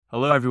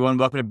Hello, everyone.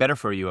 Welcome to Better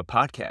For You, a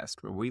podcast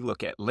where we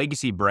look at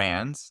legacy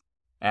brands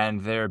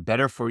and their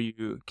better for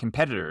you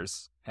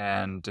competitors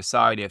and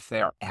decide if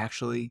they are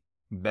actually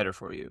better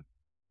for you.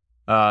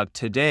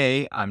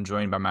 Today, I'm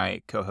joined by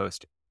my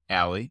co-host,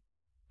 Allie.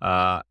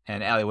 And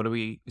Allie, what are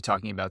we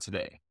talking about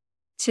today?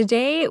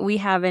 Today, we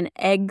have an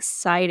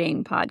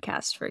egg-siding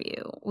podcast for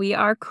you. We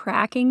are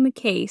cracking the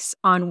case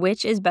on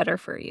which is better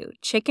for you,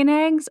 chicken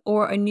eggs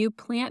or a new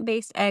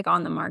plant-based egg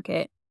on the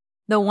market,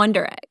 the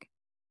Wonder Egg.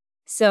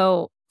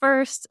 So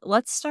first,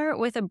 let's start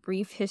with a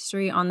brief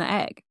history on the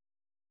egg.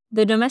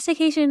 The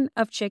domestication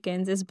of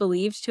chickens is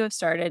believed to have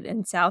started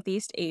in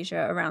Southeast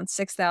Asia around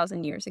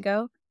 6,000 years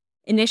ago.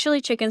 Initially,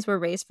 chickens were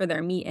raised for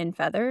their meat and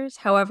feathers.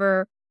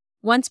 However,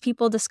 once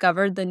people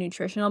discovered the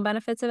nutritional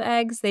benefits of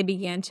eggs, they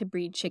began to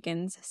breed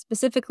chickens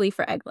specifically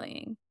for egg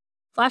laying.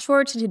 Flash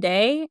forward to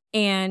today,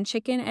 and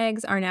chicken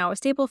eggs are now a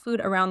staple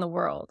food around the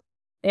world.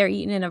 They are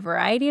eaten in a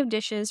variety of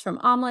dishes, from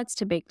omelets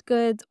to baked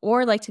goods,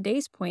 or like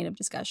today's point of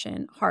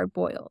discussion,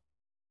 hard-boiled.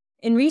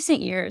 In recent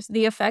years,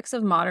 the effects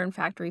of modern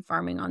factory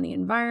farming on the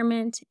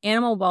environment,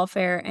 animal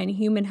welfare, and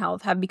human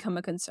health have become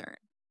a concern.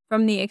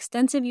 From the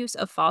extensive use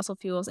of fossil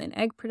fuels in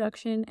egg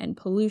production and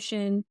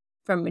pollution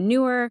from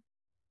manure,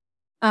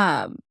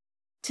 to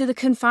the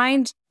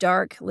confined,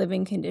 dark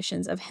living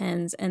conditions of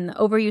hens and the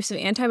overuse of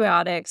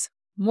antibiotics,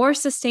 more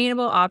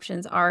sustainable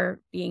options are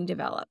being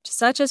developed,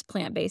 such as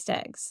plant-based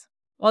eggs.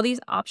 While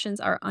these options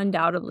are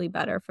undoubtedly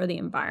better for the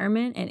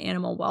environment and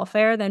animal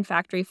welfare than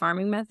factory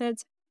farming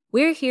methods,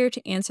 we're here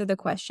to answer the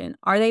question,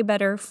 are they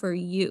better for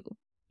you?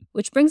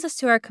 Which brings us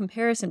to our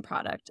comparison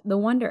product, the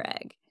Wonder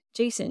Egg.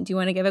 Jason, do you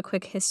want to give a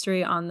quick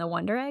history on the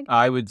Wonder Egg?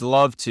 I would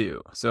love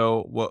to.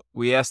 So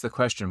we asked the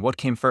question, what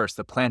came first,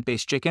 the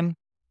plant-based chicken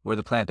or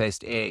the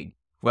plant-based egg?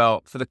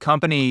 Well, for the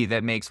company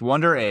that makes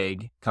Wonder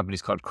Egg,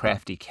 company's called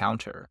Crafty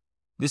Counter,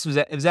 it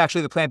was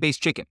actually the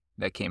plant-based chicken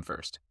that came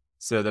first.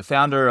 So the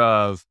founder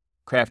of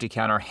Crafty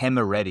Counter,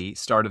 Hema Reddy,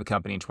 started the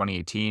company in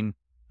 2018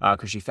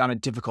 because she found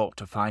it difficult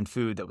to find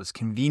food that was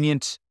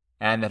convenient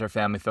and that her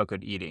family felt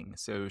good eating.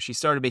 So she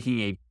started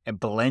making a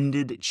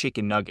blended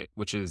chicken nugget,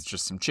 which is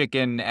just some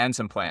chicken and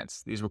some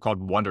plants. These were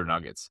called Wonder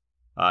Nuggets.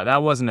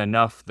 That wasn't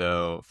enough,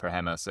 though, for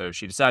Hema, so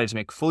she decided to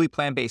make fully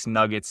plant-based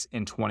nuggets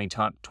in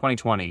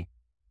 2020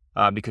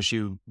 because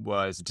she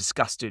was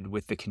disgusted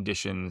with the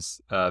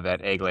conditions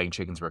that egg-laying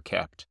chickens were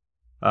kept.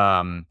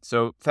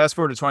 So fast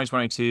forward to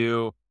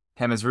 2022,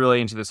 Hema's really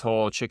into this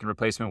whole chicken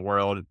replacement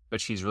world, but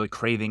she's really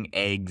craving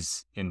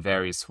eggs in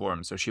various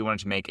forms. So she wanted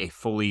to make a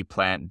fully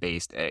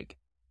plant-based egg.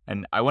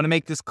 And I want to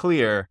make this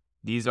clear.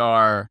 These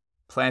are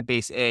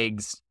plant-based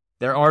eggs.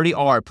 There already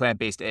are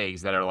plant-based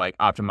eggs that are like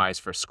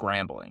optimized for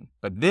scrambling.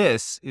 But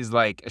this is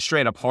like a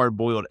straight up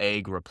hard-boiled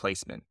egg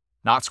replacement.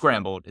 Not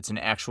scrambled. It's an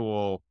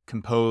actual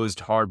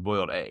composed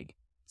hard-boiled egg.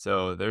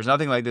 So there's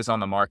nothing like this on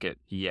the market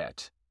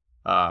yet.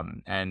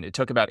 And it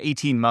took about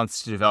 18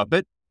 months to develop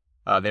it.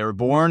 They were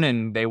born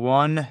and they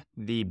won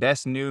the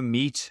Best New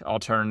Meat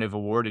Alternative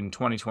Award in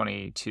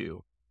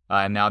 2022.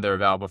 And now they're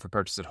available for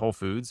purchase at Whole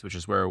Foods, which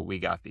is where we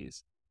got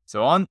these.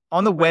 So on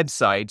the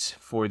website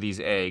for these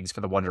eggs,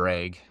 for the Wonder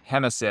Egg,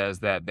 Hema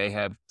says that they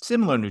have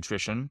similar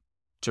nutrition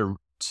to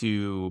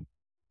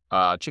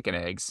chicken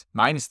eggs,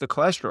 minus the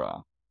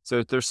cholesterol.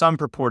 So there's some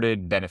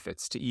purported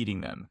benefits to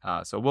eating them.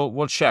 So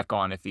we'll check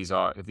on if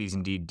these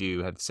indeed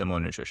do have similar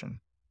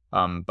nutrition.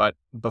 But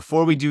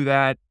before we do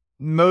that,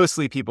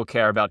 mostly people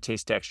care about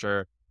taste,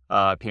 texture,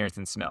 appearance,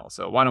 and smell.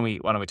 So why don't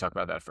we talk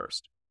about that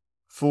first?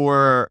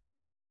 We'll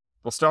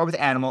start with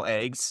animal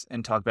eggs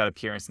and talk about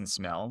appearance and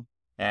smell.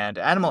 And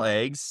animal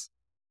eggs,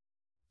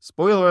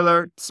 spoiler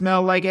alert,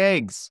 smell like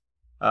eggs.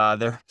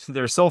 They're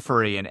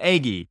sulfury and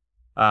eggy.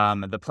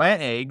 The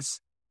plant eggs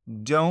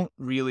don't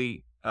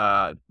really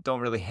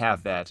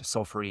have that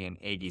sulfury and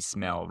eggy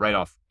smell right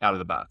out of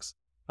the box.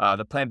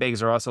 The plant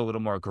eggs are also a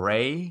little more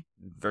gray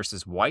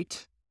versus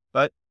white,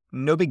 but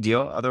no big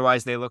deal.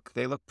 Otherwise, they look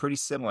pretty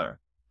similar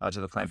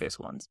to the plant-based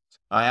ones.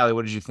 Allie,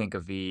 what did you think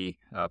of the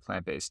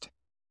plant-based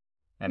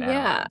and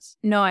animal eggs?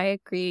 No, I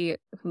agree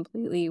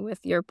completely with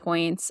your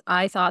points.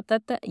 I thought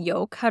that the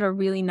yolk had a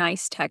really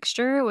nice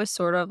texture. It was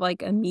sort of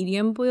like a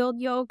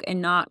medium-boiled yolk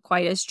and not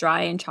quite as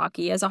dry and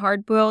chalky as a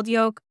hard-boiled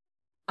yolk.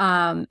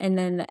 And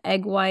then the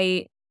egg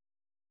white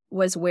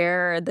was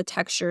where the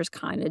textures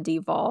kind of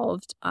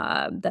devolved.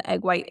 The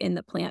egg white in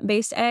the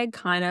plant-based egg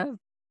kind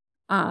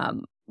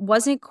of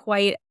wasn't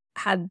quite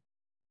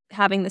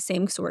having the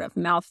same sort of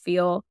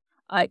mouthfeel.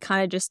 It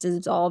kind of just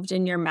dissolved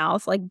in your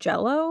mouth like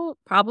Jell-O,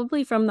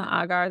 probably from the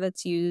agar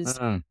that's used,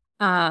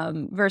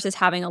 versus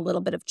having a little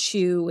bit of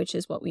chew, which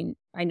is what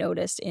I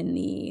noticed in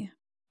the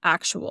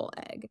actual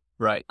egg.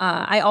 Right.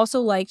 I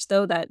also liked,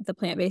 though, that the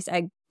plant-based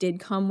egg did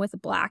come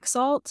with black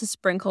salt to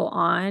sprinkle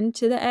on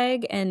to the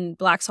egg, and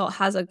black salt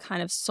has a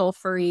kind of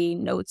sulfury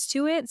notes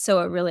to it, so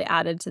it really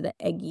added to the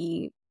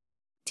eggy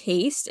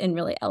taste and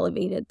really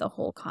elevated the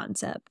whole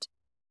concept.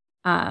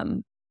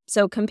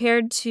 So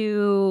compared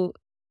to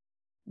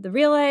the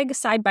real egg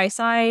side by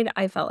side,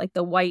 I felt like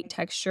the white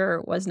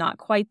texture was not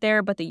quite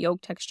there, but the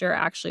yolk texture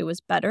actually was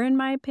better in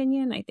my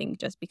opinion. I think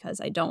just because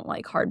I don't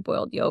like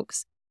hard-boiled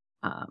yolks.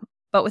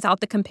 But without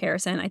the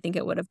comparison, I think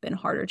it would have been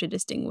harder to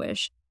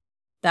distinguish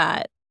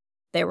that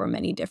there were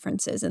many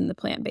differences in the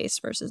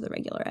plant-based versus the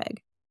regular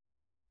egg.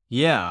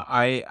 Yeah,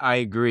 I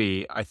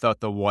agree. I thought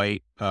the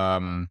white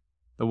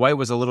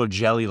was a little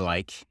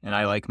jelly-like, and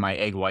I like my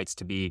egg whites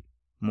to be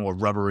more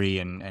rubbery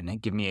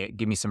and give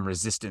me some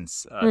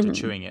resistance to Mhm.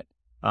 chewing it.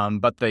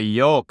 But the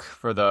yolk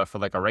for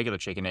like a regular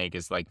chicken egg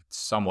is like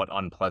somewhat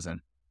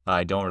unpleasant.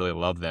 I don't really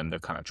love them. They're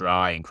kind of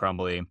dry and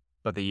crumbly.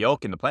 But the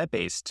yolk in the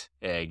plant-based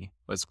egg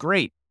was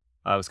great.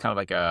 It was kind of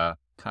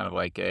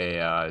like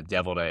a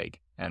deviled egg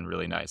and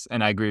really nice.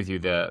 And I agree with you.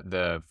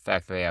 The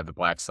fact that they have the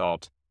black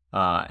salt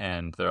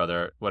and their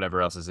other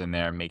whatever else is in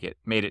there made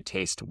it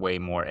taste way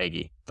more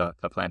eggy. The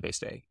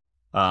plant-based egg.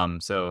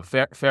 So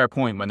fair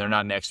point. When they're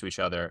not next to each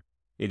other,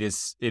 it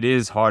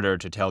is harder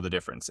to tell the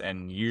difference.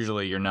 And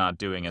usually you're not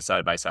doing a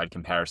side by side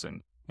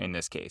comparison in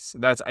this case.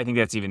 I think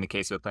that's even the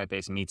case with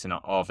plant-based meats and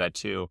all of that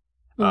too.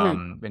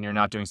 Mhm. When you're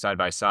not doing side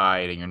by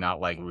side and you're not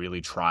like really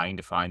trying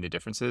to find the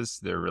differences,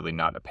 they're really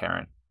not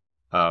apparent.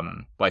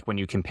 Like when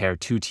you compare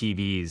two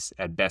TVs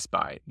at Best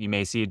Buy, you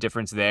may see a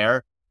difference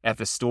there at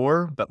the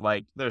store, but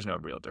like there's no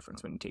real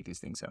difference when you take these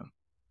things home.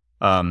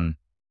 Um,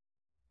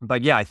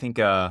 but yeah, I think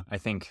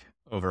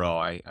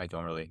overall I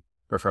don't really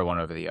prefer one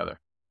over the other.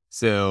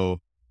 So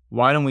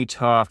why don't we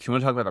talk? Do you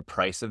want to talk about the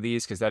price of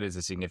these? Because that is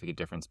a significant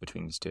difference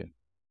between these two.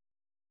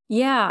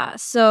 Yeah,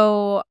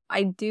 so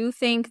I do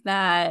think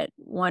that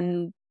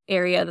one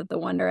area that the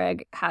Wonder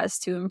Egg has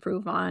to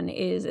improve on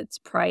is its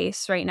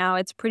price. Right now,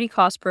 it's pretty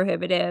cost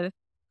prohibitive.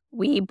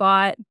 We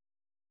bought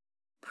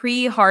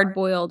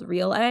pre-hard-boiled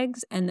real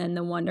eggs and then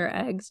the Wonder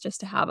Eggs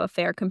just to have a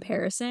fair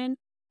comparison.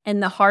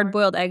 And the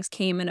hard-boiled eggs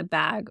came in a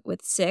bag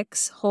with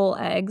 6 whole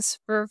eggs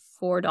for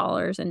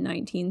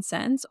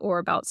 $4.19 or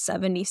about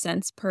 70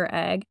 cents per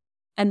egg.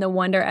 And the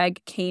Wonder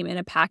Egg came in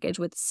a package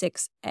with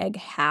 6 egg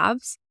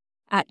halves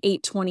at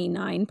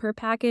 $8.29 per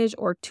package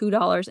or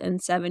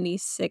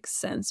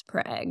 $2.76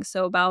 per egg.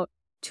 So about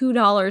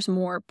 $2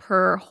 more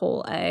per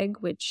whole egg,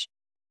 which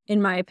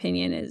in my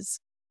opinion is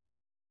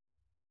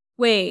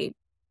way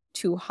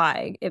too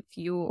high if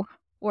you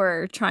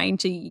were trying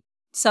to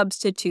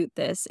substitute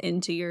this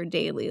into your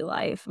daily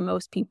life.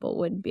 Most people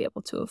wouldn't be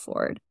able to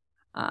afford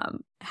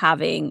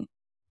having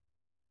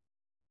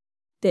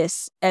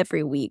this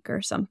every week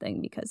or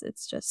something because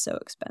it's just so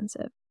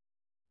expensive.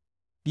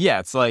 Yeah,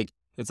 it's like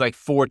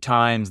 4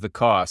 times the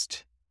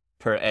cost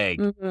per egg.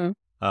 Mhm.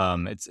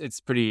 It's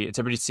a pretty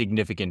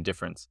significant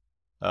difference.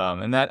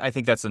 And that I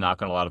think that's the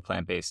knock on a lot of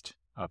plant-based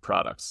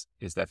products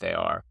is that they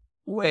are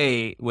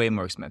way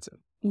more expensive.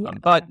 Yeah,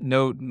 But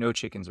no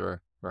chickens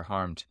were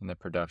harmed in the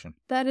production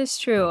that is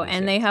of true. these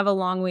And they eggs. have a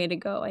long way to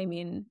go. I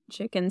mean,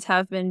 chickens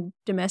have been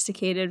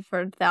domesticated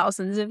for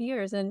thousands of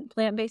years, and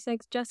plant based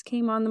eggs just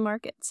came on the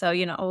market. So,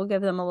 we'll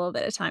give them a little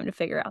bit of time to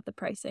figure out the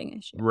pricing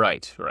issue.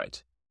 Right.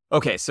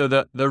 Okay, so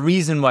the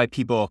reason why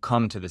people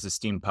come to this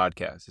esteemed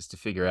podcast is to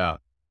figure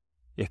out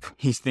if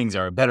these things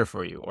are better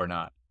for you or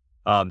not.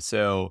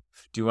 So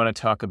do you want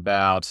to talk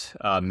about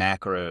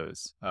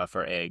macros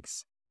for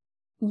eggs?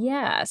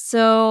 Yeah.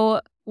 So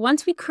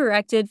once we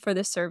corrected for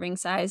the serving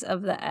size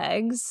of the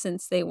eggs,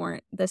 since they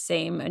weren't the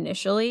same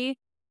initially,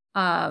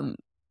 um,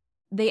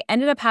 they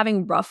ended up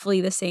having roughly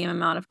the same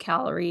amount of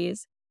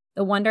calories.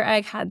 The Wonder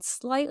Egg had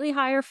slightly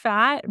higher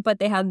fat, but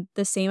they had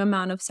the same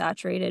amount of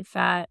saturated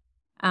fat.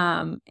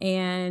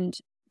 And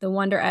the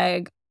Wonder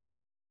Egg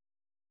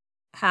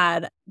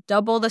had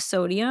double the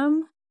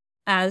sodium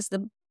as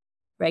the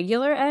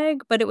regular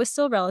egg, but it was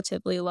still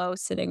relatively low,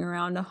 sitting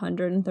around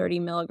 130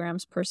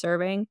 milligrams per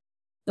serving.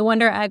 The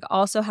Wonder Egg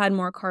also had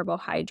more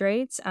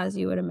carbohydrates, as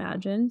you would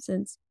imagine,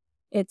 since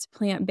it's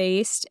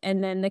plant-based.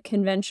 And then the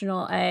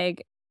conventional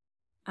egg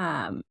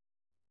um,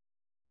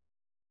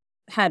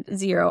 had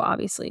zero,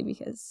 obviously,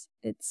 because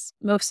it's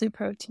mostly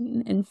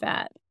protein and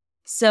fat.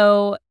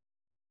 So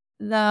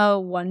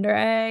the Wonder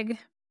Egg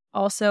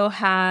also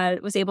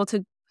was able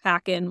to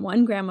pack in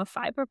 1 gram of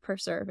fiber per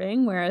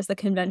serving, whereas the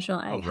conventional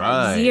All egg had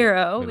right,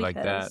 zero we like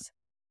that. because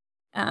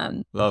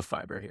um, Love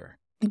fiber here.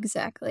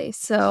 exactly.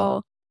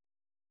 So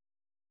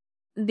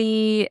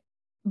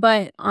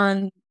but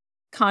on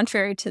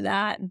contrary to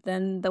that,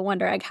 then the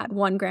Wonder Egg had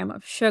 1 gram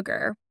of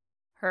sugar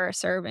per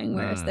serving,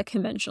 whereas Mm. the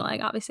conventional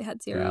egg obviously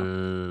had zero. I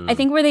Boo.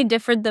 think where they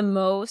differed the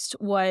most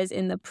was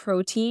in the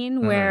protein,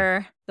 Mhm.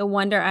 where the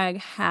Wonder Egg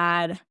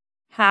had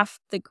half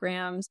the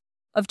grams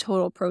of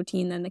total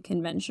protein than the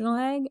conventional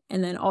egg,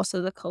 and then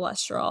also the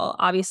cholesterol.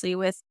 Obviously,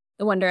 with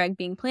the Wonder Egg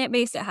being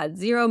plant-based, it had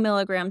 0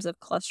 milligrams of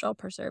cholesterol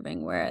per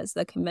serving, whereas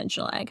the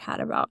conventional egg had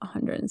about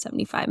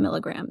 175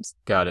 milligrams.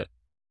 Got it.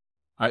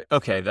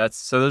 Okay,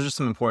 so those are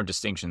some important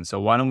distinctions. So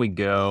why don't we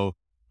go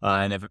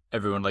and if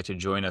everyone would like to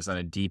join us on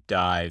a deep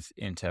dive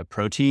into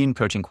protein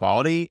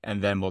quality,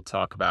 and then we'll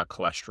talk about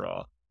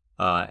cholesterol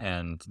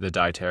and the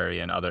dietary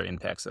and other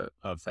impacts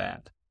of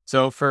that.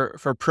 So for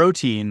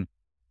protein,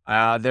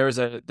 There's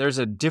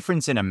a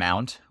difference in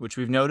amount, which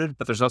we've noted,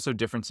 but there's also a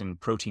difference in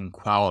protein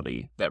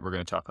quality that we're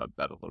going to talk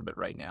about a little bit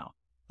right now.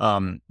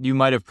 You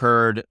might have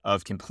heard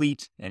of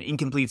complete and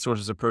incomplete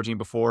sources of protein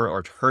before,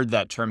 or heard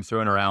that term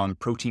thrown around,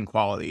 protein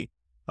quality,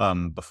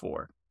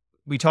 before.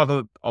 We talk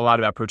a lot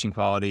about protein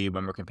quality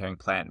when we're comparing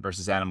plant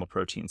versus animal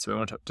protein, so we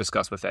want to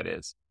discuss what that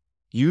is.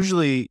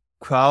 Usually,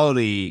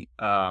 quality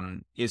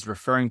is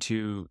referring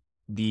to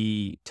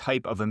the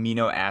type of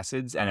amino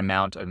acids and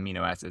amount of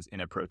amino acids in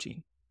a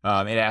protein.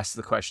 It asks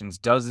the questions,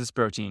 does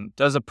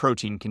a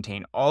protein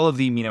contain all of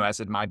the amino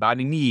acid my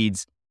body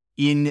needs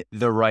in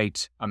the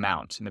right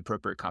amount, in the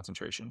appropriate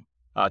concentration?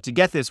 To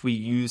get this, we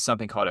use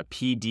something called a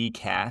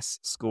PDCAS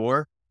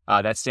score.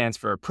 That stands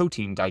for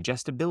Protein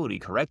Digestibility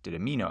Corrected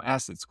Amino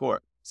Acid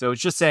Score. So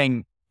it's just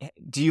saying,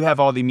 do you have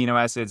all the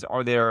amino acids?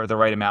 Are there the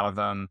right amount of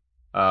them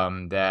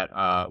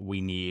that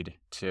we need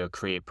to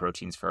create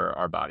proteins for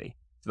our body?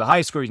 So the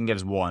highest score you can get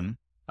is 1.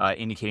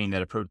 Indicating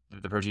that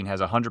the protein has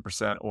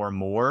 100% or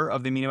more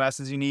of the amino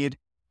acids you need.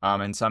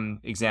 And some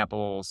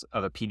examples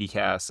of a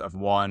PDCAS of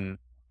 1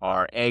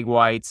 are egg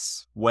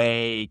whites,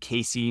 whey,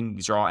 casein.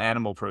 These are all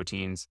animal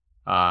proteins.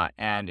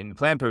 And in the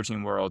plant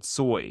protein world,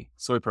 soy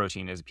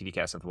protein is a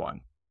PDCAS of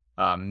 1.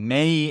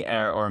 Many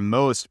or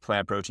most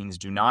plant proteins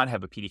do not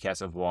have a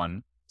PDCAS of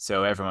 1.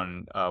 So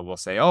everyone will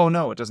say, oh,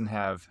 no, it's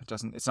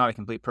not a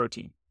complete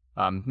protein.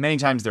 Many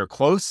times they're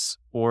close,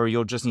 or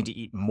you'll just need to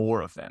eat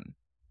more of them.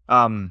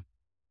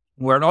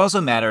 Where it also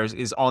matters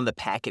is on the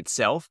pack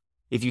itself.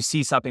 If you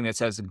see something that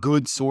says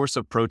good source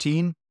of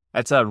protein,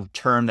 that's a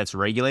term that's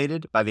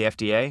regulated by the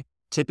FDA.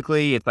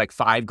 Typically, it's like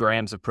 5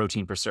 grams of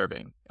protein per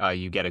serving.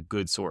 You get a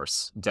good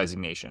source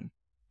designation.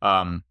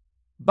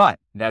 But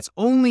that's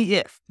only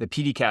if the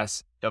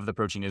PDCAS of the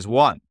protein is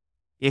 1.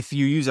 If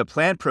you use a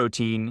plant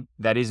protein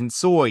that isn't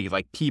soy,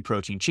 like pea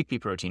protein,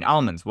 chickpea protein,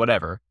 almonds,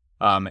 whatever,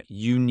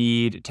 you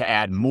need to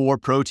add more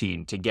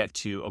protein to get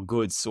to a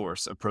good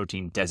source of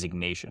protein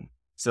designation.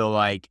 So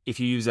like if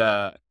you use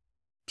a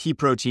pea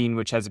protein,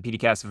 which has a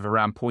PDCAS of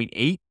around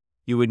 0.8,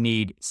 you would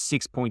need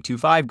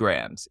 6.25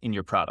 grams in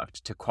your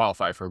product to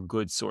qualify for a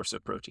good source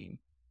of protein.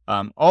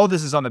 All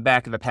this is on the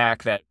back of the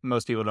pack that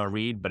most people don't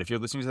read, but if you're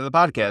listening to the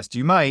podcast,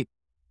 you might.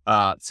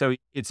 So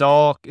it's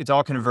all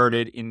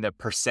converted in the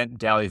percent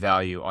daily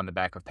value on the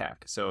back of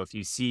pack. So if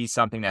you see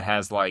something that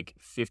has like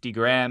 50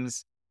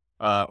 grams,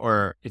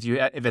 or if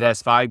it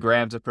has 5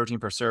 grams of protein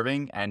per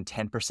serving and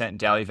 10%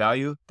 daily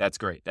value, that's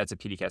great. That's a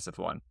PDCAS of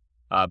 1.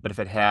 But if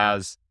it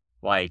has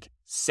like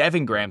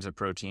 7 grams of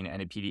protein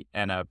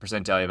and a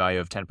percent daily value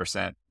of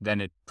 10%,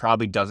 then it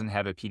probably doesn't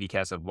have a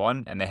PDCAS of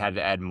 1, and they had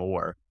to add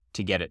more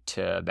to get it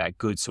to that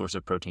good source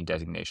of protein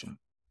designation.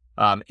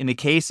 In the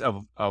case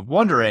of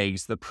Wonder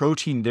Eggs, the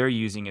protein they're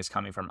using is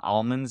coming from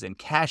almonds and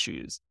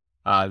cashews.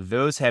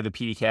 Those have a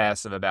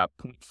PDCAS of about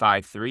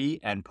 0.53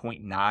 and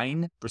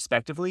 0.9,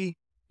 respectively.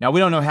 Now, we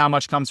don't know how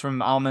much comes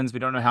from almonds. We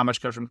don't know how much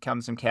comes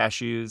from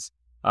cashews.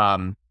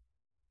 The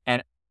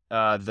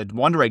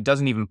Wonder Egg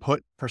doesn't even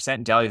put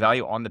percent daily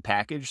value on the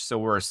package, so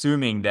we're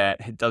assuming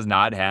that it does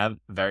not have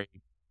a very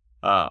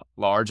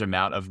large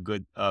amount of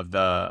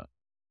the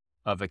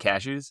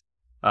cashews.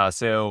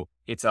 So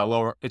it's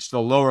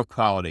the lower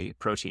quality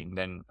protein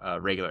than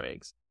regular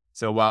eggs.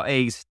 So while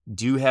eggs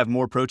do have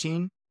more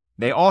protein,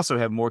 they also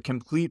have more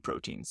complete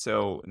protein.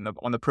 So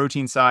on the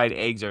protein side,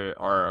 eggs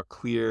are a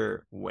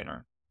clear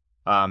winner.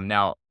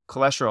 Now,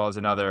 cholesterol is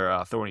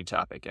another thorny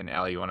topic, and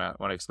Allie, you want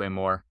to explain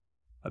more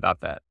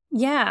about that?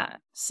 Yeah.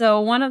 So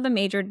one of the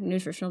major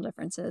nutritional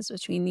differences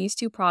between these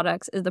two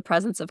products is the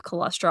presence of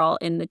cholesterol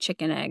in the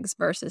chicken eggs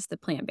versus the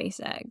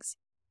plant-based eggs.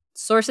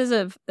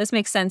 This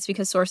makes sense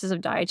because sources of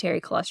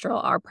dietary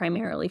cholesterol are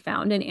primarily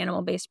found in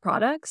animal-based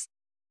products.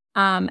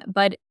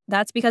 But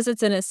that's because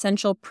it's an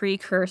essential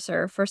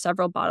precursor for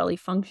several bodily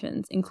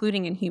functions,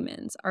 including in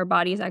humans. Our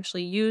bodies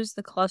actually use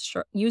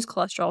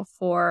cholesterol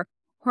for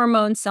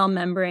hormone, cell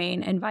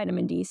membrane, and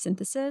vitamin D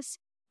synthesis.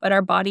 But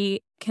our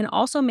body can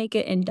also make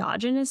it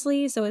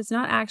endogenously, so it's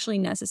not actually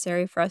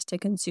necessary for us to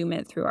consume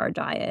it through our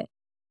diet.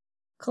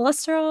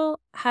 Cholesterol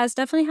has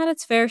definitely had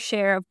its fair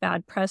share of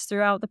bad press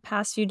throughout the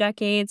past few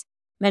decades.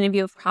 Many of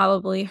you have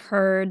probably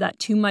heard that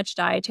too much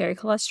dietary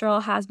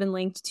cholesterol has been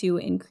linked to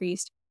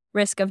increased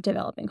risk of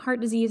developing heart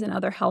disease and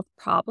other health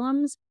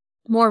problems.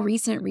 More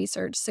recent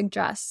research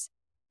suggests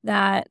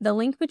that the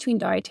link between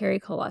dietary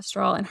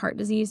cholesterol and heart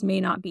disease may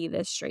not be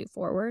this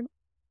straightforward.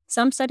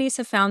 Some studies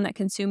have found that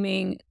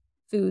consuming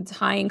foods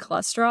high in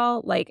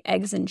cholesterol, like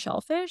eggs and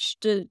shellfish,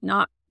 does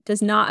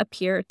not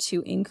appear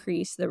to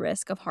increase the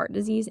risk of heart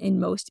disease in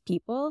most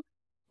people,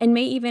 and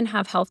may even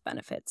have health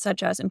benefits,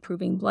 such as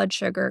improving blood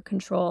sugar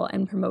control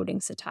and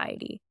promoting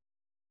satiety.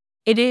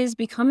 It is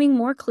becoming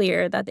more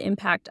clear that the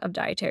impact of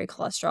dietary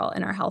cholesterol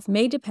in our health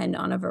may depend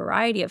on a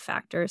variety of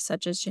factors,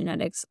 such as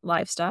genetics,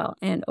 lifestyle,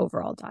 and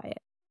overall diet.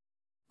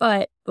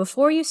 But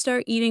before you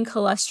start eating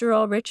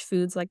cholesterol-rich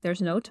foods like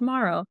there's no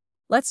tomorrow,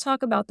 let's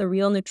talk about the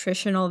real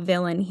nutritional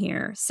villain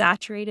here,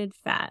 saturated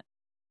fat.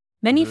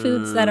 Many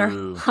foods that are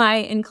Boo. high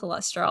in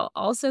cholesterol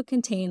also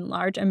contain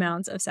large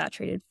amounts of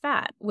saturated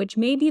fat, which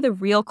may be the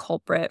real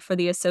culprit for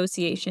the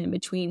association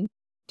between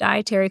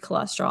dietary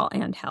cholesterol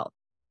and health.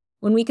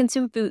 When we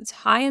consume foods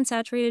high in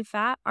saturated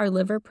fat, our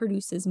liver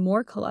produces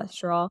more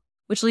cholesterol,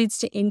 which leads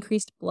to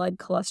increased blood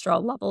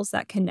cholesterol levels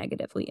that can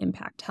negatively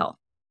impact health.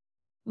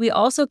 We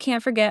also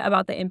can't forget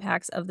about the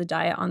impacts of the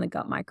diet on the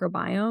gut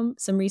microbiome.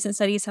 Some recent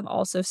studies have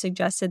also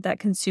suggested that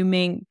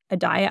consuming a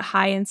diet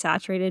high in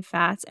saturated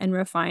fats and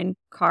refined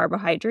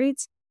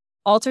carbohydrates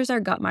alters our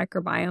gut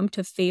microbiome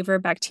to favor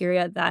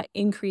bacteria that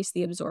increase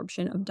the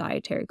absorption of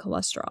dietary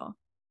cholesterol.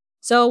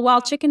 So while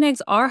chicken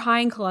eggs are high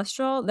in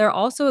cholesterol, they're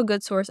also a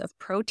good source of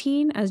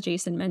protein, as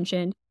Jason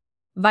mentioned,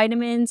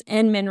 vitamins,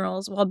 and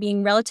minerals while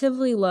being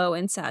relatively low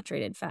in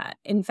saturated fat.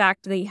 In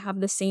fact, they have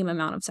the same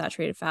amount of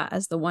saturated fat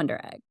as the Wonder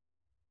Egg.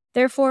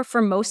 Therefore,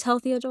 for most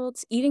healthy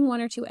adults, eating 1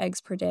 or 2 eggs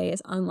per day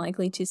is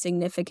unlikely to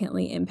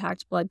significantly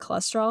impact blood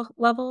cholesterol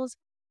levels.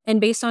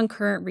 And based on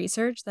current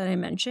research that I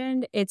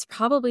mentioned, it's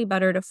probably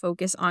better to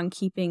focus on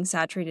keeping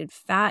saturated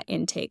fat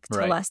intake to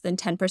Right. less than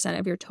 10%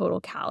 of your total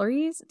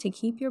calories to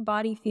keep your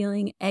body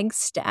feeling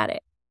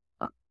egg-static.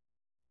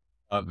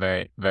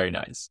 Very, very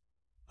nice.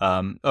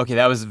 Okay,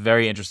 that was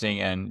very interesting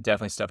and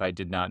definitely stuff I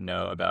did not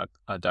know about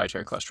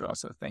dietary cholesterol.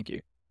 So thank you.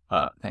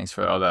 Thanks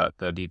for all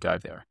the deep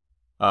dive there.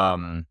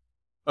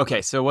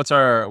 Okay, so what's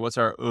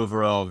our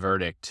overall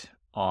verdict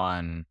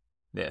on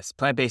this?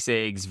 Plant-based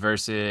eggs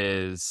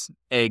versus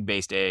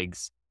egg-based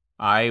eggs.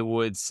 I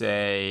would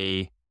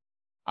say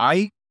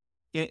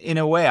in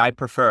a way, I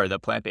prefer the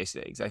plant-based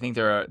eggs. I think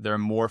they're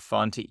more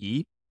fun to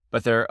eat,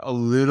 but they're a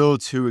little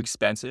too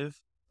expensive.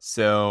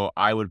 So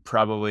I would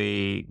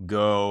probably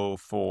go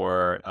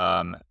for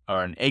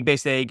an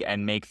egg-based egg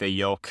and make the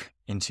yolk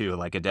into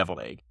like a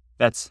deviled egg.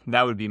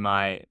 That would be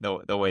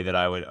the way that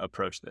I would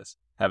approach this.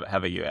 How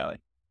about you, Allie?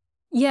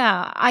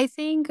 Yeah, I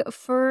think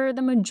for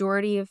the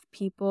majority of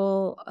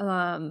people,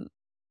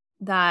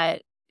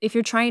 that if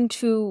you're trying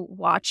to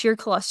watch your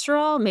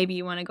cholesterol, maybe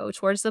you want to go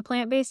towards the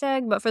plant-based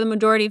egg. But for the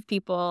majority of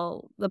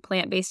people, the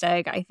plant-based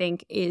egg, I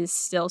think, is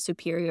still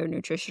superior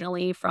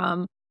nutritionally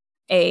from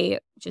a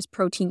just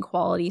protein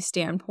quality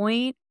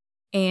standpoint.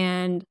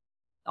 And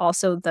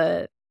also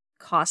the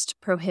cost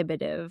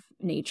prohibitive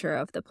nature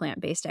of the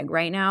plant-based egg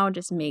right now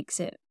just makes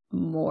it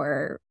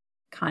more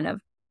kind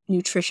of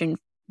nutrition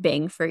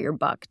bang for your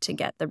buck to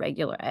get the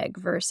regular egg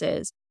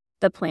versus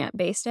the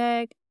plant-based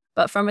egg.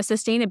 But from a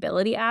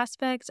sustainability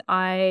aspect,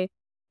 I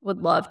would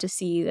love to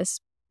see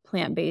this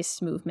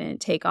plant-based movement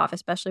take off,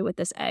 especially with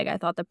this egg. I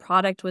thought the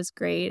product was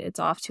great. It's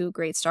off to a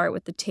great start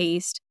with the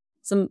taste,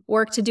 some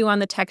work to do on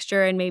the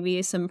texture and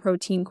maybe some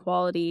protein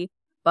quality.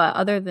 But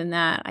other than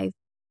that,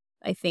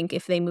 I think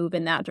if they move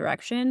in that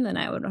direction, then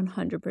I would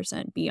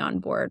 100% be on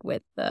board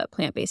with the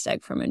plant-based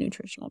egg from a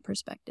nutritional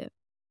perspective.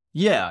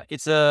 Yeah,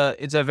 it's a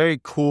very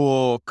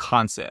cool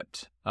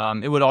concept.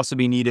 It would also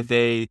be neat if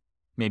they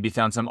maybe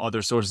found some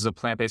other sources of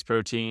plant-based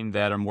protein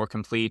that are more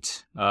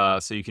complete,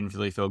 so you can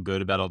really feel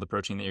good about all the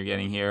protein that you're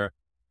getting here.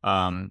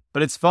 But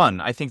it's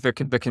fun. I think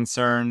the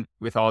concern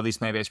with all these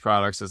plant-based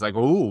products is like,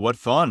 ooh, what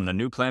fun!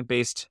 A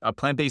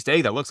plant-based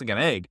egg that looks like an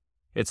egg.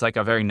 It's like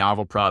a very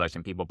novel product,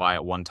 and people buy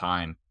it one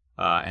time,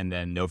 and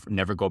then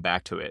never go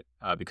back to it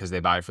because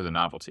they buy it for the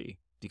novelty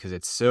because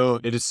it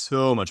is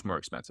so much more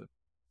expensive.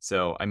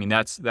 So I mean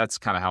that's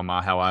kind of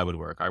how I would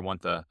work. I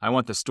want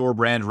the store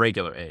brand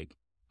regular egg.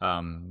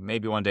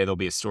 Maybe one day there'll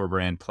be a store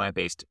brand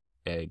plant-based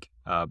egg.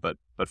 But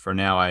for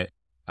now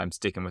I'm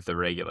sticking with the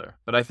regular.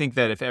 But I think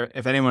that if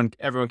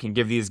everyone can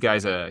give these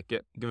guys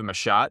give them a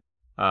shot,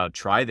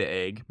 try the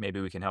egg.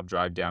 Maybe we can help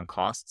drive down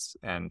costs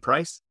and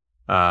price,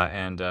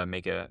 and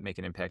make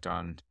an impact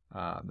on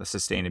the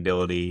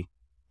sustainability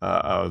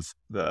of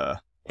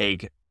the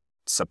egg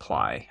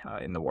supply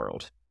in the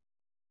world.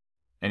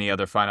 Any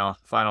other final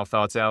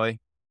thoughts, Allie?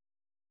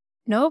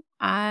 Nope.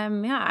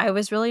 Yeah, I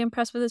was really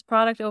impressed with this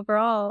product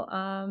overall.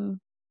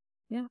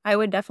 Yeah, I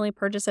would definitely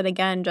purchase it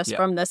again just Yeah.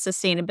 from the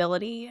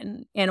sustainability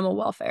and animal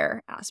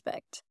welfare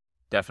aspect.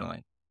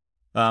 Definitely.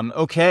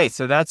 Okay,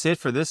 so that's it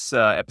for this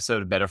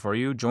episode of Better For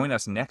You. Join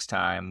us next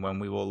time when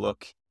we will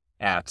look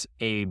at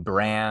a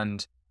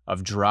brand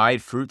of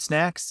dried fruit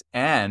snacks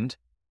and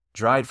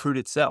dried fruit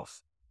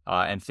itself,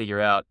 and figure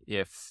out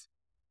if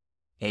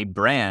a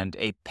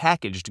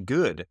packaged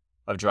good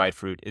of dried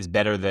fruit is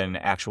better than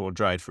actual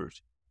dried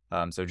fruit.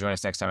 So join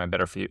us next time on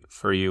Better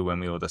For You when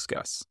we will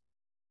discuss.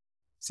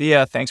 See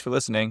ya. Thanks for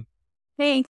listening. Thanks.